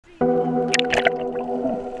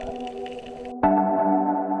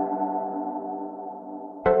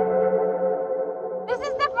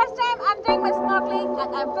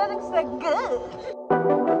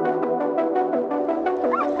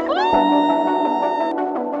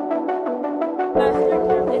but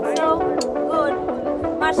it's so good.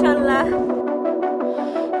 Mashallah.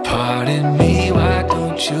 Pardon me, why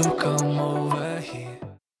don't you come over here?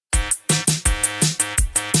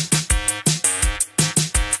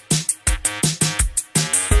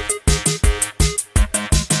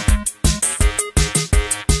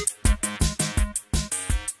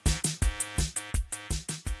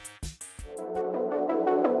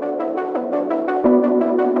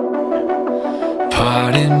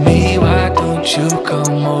 Pardon me, why don't you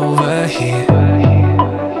come over here?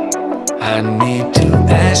 I need to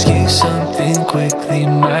ask you something quickly,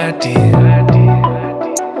 my dear.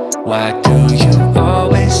 Why do you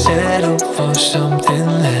always settle for something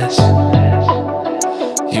less?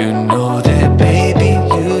 You know that, baby,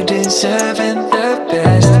 you deserving the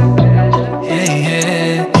best. Yeah,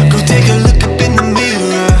 yeah. Go take a look up in the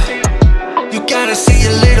mirror. You gotta see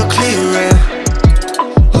a little clearer.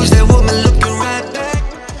 Who's that woman looking right back?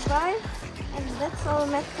 Bye. And that's all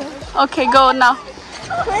matters. Okay, go now.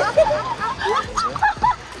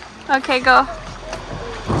 Okay, go.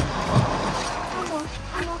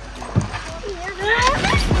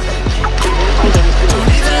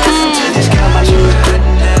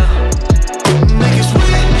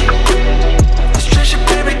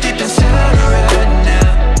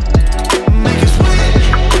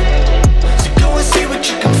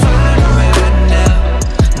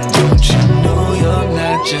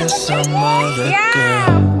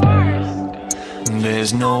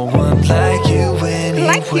 There's no one like you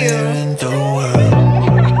anywhere in the world.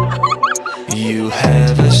 You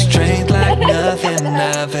have a strength like nothing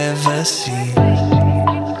I've ever seen.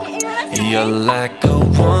 You're like a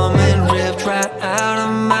woman ripped right out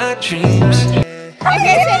of my dreams.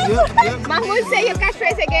 Okay, Mahmoud, say your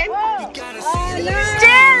catchphrase again.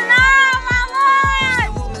 Still no,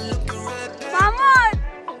 Mahmoud! Mahmoud!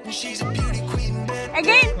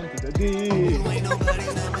 Again?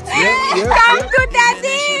 Come to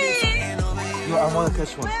daddy! No, I want to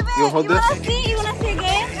catch one. You hold this? You wanna see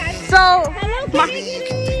again? So,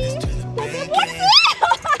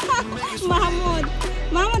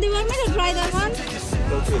 Mahmoud, you want me to try that one?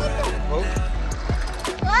 Okay. Hold.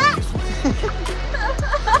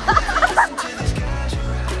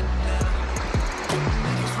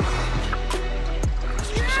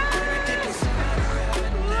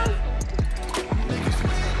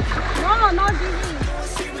 No, not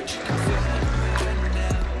Didi.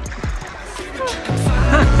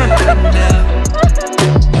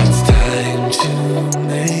 It's time to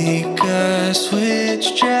make a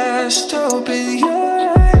switch. Just open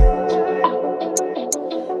your eyes.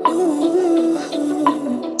 Ooh.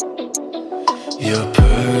 You're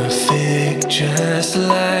perfect just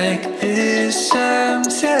like this. I'm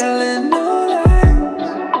telling no lies.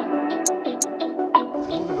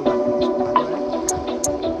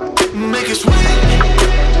 Make us win.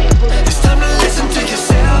 It's time to listen to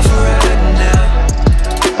yourself right now.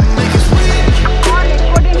 Make us win.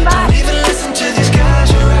 Don't even listen to these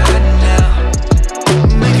guys right now.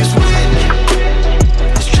 Make us win.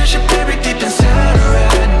 This treasure buried deep inside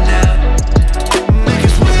right now. Make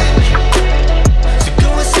us win. So go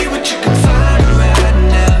and see what you can find right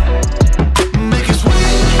now. Make us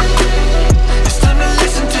win. It's time to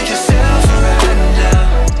listen to yourself right now.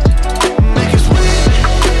 Make us win.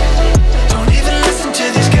 Don't even listen to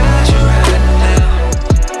these guys right now.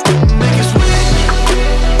 Make us win.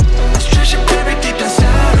 This treasure buried deep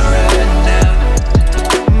inside right now.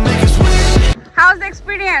 Make us win. how's the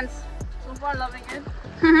experience? So far loving it.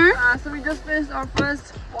 Mm-hmm. So we just finished our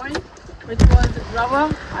first point, which was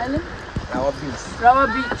Rawa Island, Rawa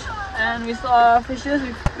Beach, and we saw fishes,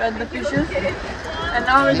 we fed the fishes, and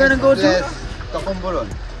now we're gonna go to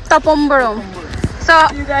Tapomborom. So,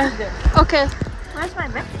 you guys there. okay, Where's my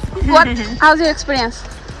bag? what? How's your experience?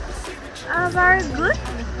 Very good.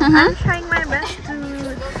 Mm-hmm. I'm trying my best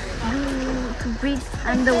to breathe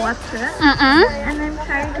underwater, Mm-mm. and I'm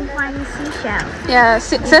trying to find seashell. Yeah,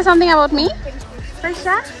 say something about me.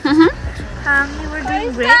 Tasha, Mm-hmm. you were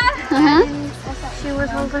doing great. Mm-hmm. And she was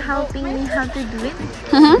also helping me how to do it,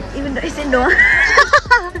 Mm-hmm. even though it's indoor.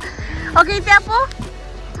 Okay, Tiapo,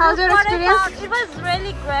 how's your What I experience? found, it was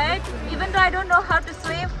really great, even though I don't know how to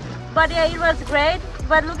swim, but yeah, it was great.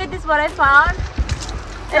 But look at this, what I found.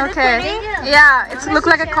 Is it Okay. pretty? Yeah, it's look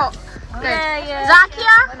like a co. Yeah, yeah.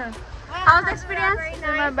 Zakia, how's the experience?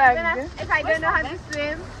 My bag. If I don't know how to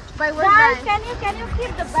swim, by what Guys, line? can you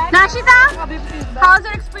keep the bag? Nashita, how's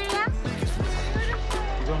your experience?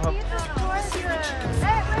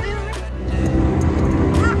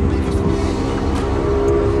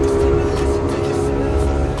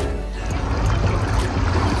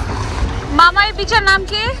 মামার বিচের নাম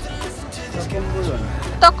কি?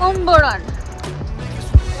 তকম্বরন।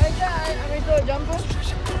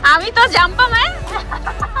 আমি তো jumper man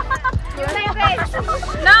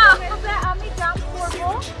না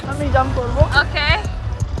আমি jump করবো ওকে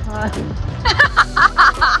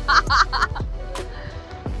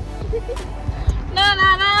না না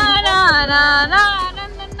না না না না না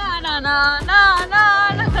না না না না না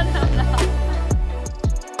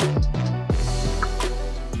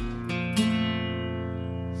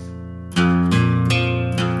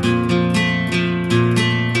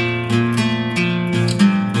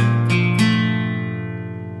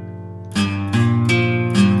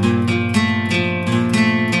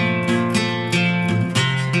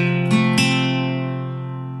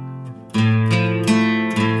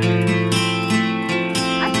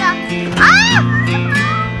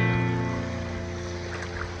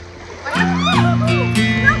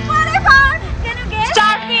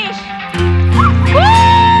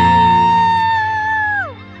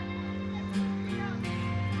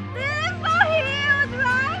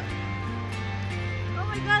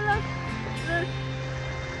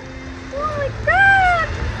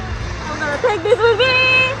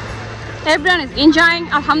Everyone is enjoying,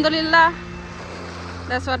 alhamdulillah.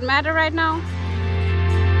 That's what matters right now.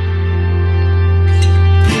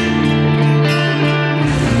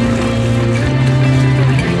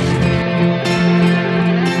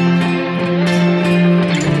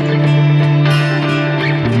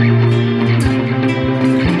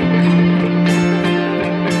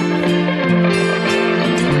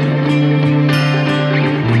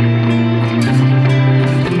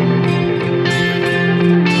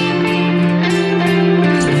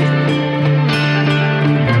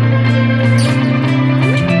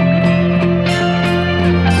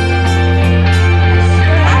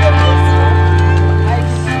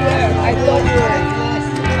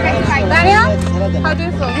 How do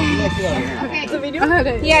you feel? Okay. It's a video?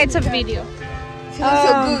 Yeah, it's a video. Feeling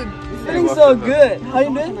so good. Feeling so good. How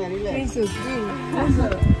you doing? Feeling so good.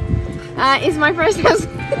 It's my first time.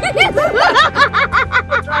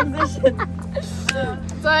 Transition.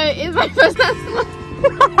 So it's my first time.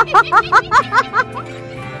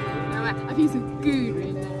 I feel so good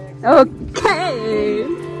right now. Okay.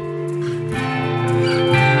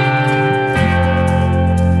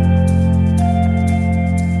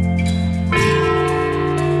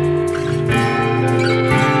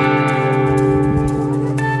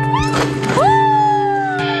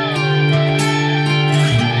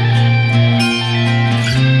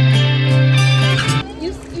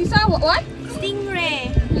 You saw what? Stingray.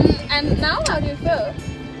 And now how do you feel?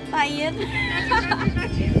 Tired.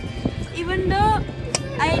 Even though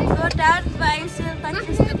I go down, but I still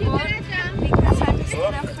touches the boat because I'm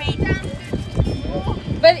still afraid.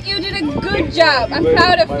 But you did a good job. I'm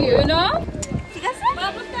proud of you, you know?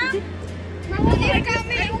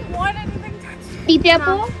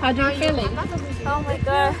 Itiapo, how do you feeling? Oh my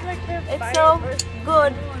god, it's so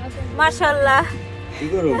good. Mashallah.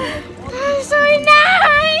 So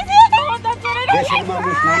nice.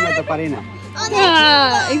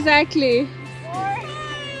 Yeah, exactly.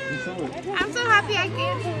 I'm so happy I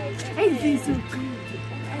came. I feel so good.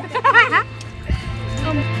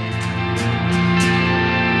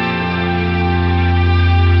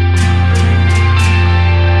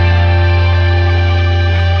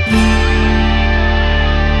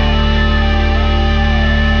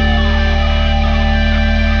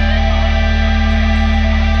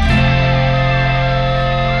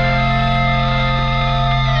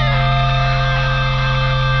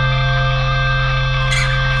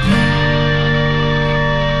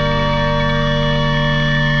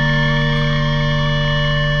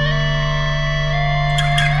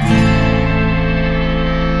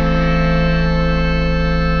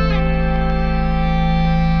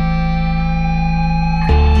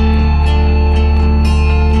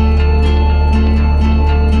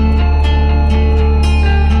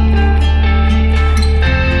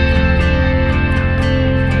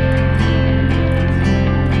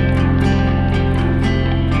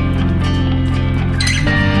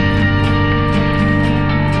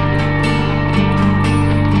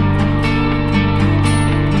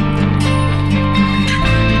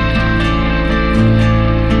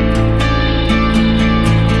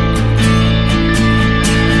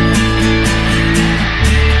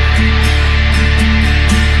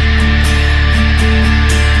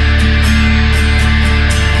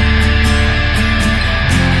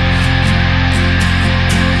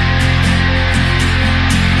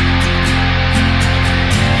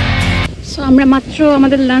 আমরা মাত্র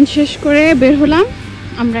আমাদের lunch শেষ করে বের হলাম।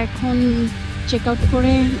 আমরা এখন check out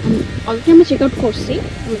করে অলরেডি আমরা চেক আউট করছি।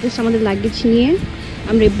 আমরা জাস্ট আমাদের লাগেজ নিয়ে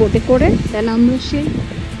আমরা এই বোটে করে দেন আমরা সেই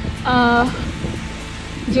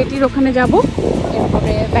জেটির ওখানে যাব,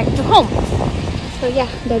 এরপরে back to home. So yeah,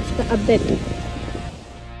 that's the update.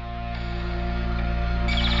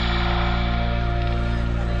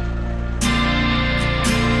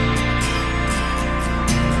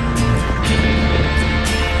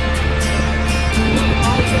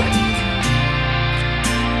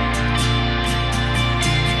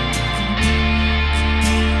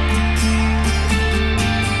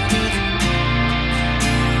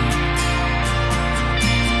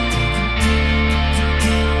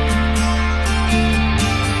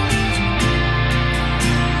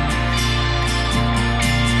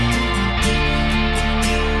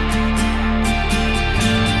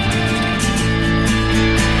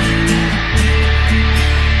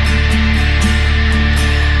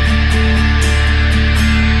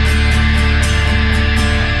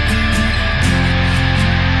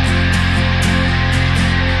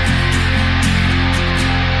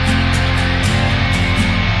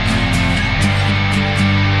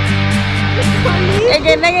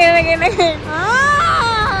 Again.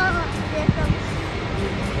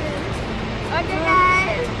 Okay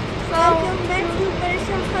guys, welcome back to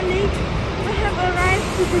Perhentian Island. We have arrived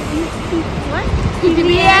to the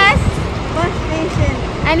PBS bus station.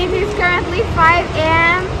 and it is currently 5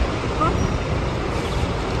 a.m.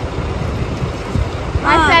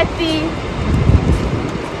 I set the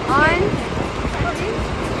on.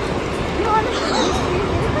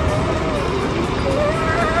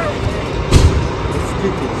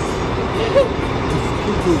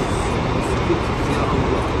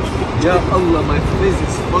 Ya Allah, my face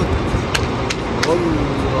is fucked.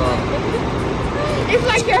 Allah. It's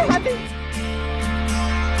like you're having.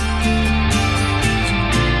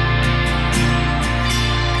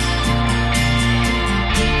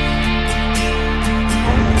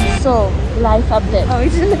 So, life update. Oh,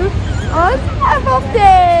 it's live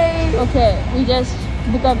update. Okay, we just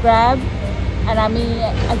book a Grab and আমি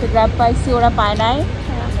একটা Grab পাইছি, ওরা পায় নাই।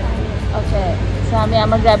 Okay, so আমি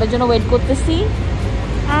আমার Grab-এর জন্য wait করতেছি।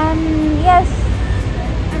 And yes,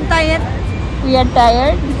 I'm tired. we are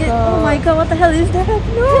tired. So, Oh my god, what the hell is that?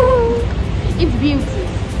 No! It's beauty.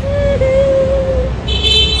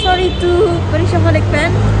 Sorry to Perhentian Island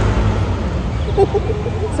fan.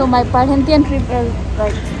 so my Perhentian trip is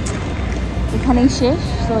like এখানেই শেষ।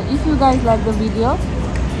 So if you guys like the video,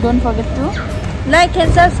 don't forget to Like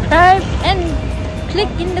and subscribe and click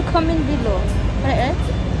in the comment below. Right?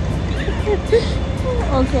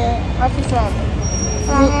 okay. What you said.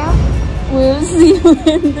 We'll see you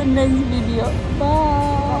in the next video. Bye.